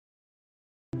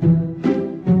Baba,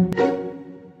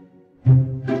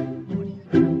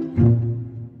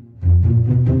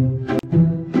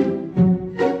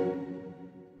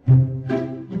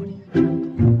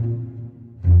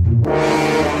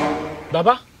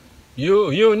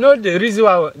 you know the reason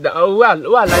why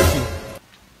I like you.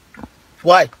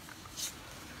 Why?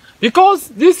 Because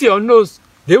this your nose,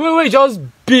 the way just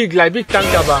big like big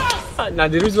tanker bar. Now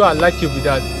the reason why I like you with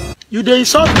that. You dey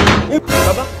insult me?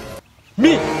 Baba,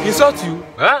 me insult you?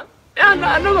 Huh? Yeah, I'm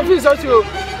not gonna insult you.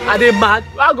 Are they mad?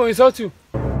 I'm gonna insult you.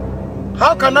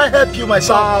 How can I help you, my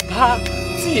son? Papa,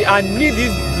 see, I need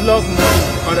this block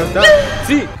money. Understand?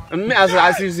 See,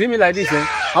 as you see me like this,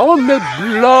 I want to make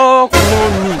block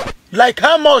money. Like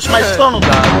how much, my son?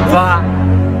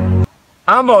 Baba,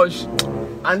 how much?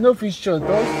 I know fish short.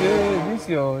 Don't say this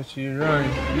your she run.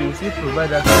 You see, provide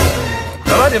that.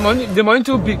 Baba, the money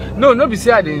too big. No, be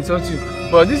say I dey insult you,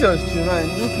 but this your she run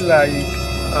look like.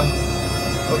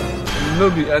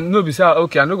 No be say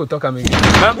okay. I no go talk am again.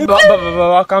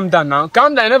 Baba, calm down now.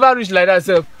 Calm down. I never reach like that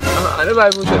self. I never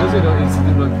even say don't insult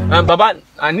me. Baba,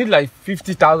 I need like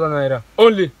 50,000 naira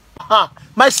only.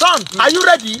 My son, are you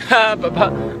ready?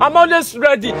 Papa, I'm always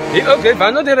ready. Okay, if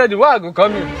I'm not ready, why I go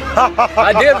come here?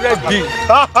 I dey ready.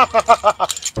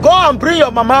 Go and bring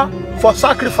your mama for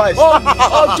sacrifice.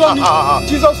 Oh, Johnny,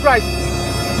 Jesus Christ.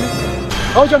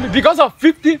 Oh, Johnny, because of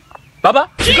 50, Baba,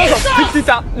 because of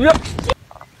 50,000. Bring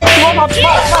my mama.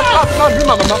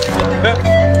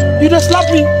 You just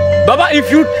slap me. Baba,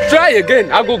 if you try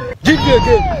again, I go give you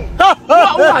again.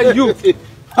 Who are you?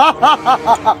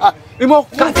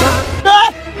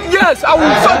 Yes, I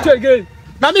will insult you again.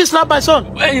 Now me slap my son.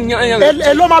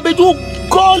 Hello, my beju.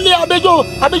 Go le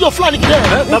abejo fly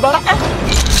there. Baba,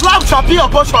 slap shall be your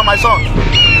portion, my son.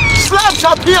 Slap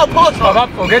shall be your portion. Baba,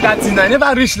 forget that thing. I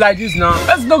never reach like this now.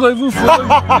 Let's not go even follow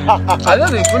you. I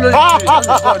don't even follow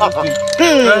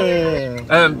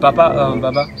you. Papa,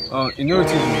 Baba, you know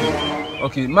what it is?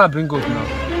 Okay, ma bring goat now.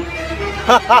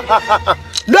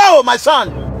 No, my son.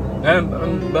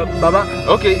 Baba,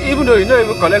 okay, even though you don't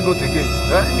even collect goat again,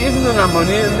 even though na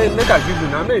money, make I give you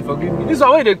now, make you forgive me. This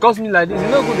one way they cost me like this, you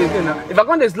no good again now. If I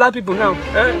can't slap people now,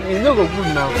 you no go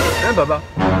good now. Baba.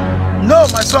 No,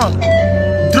 my son.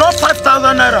 Drop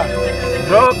 5,000 naira.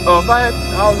 Drop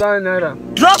 5,000 naira.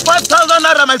 Drop 5,000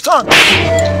 naira, my son.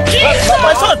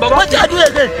 My son, what did I do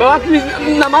again? Baba, please,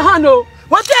 na my hand, oh.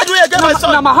 What did I do again, my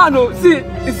son? Na my hand, oh. See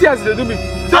as they do me.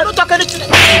 I don't talk anything.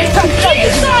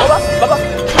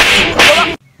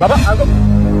 Baba, I go.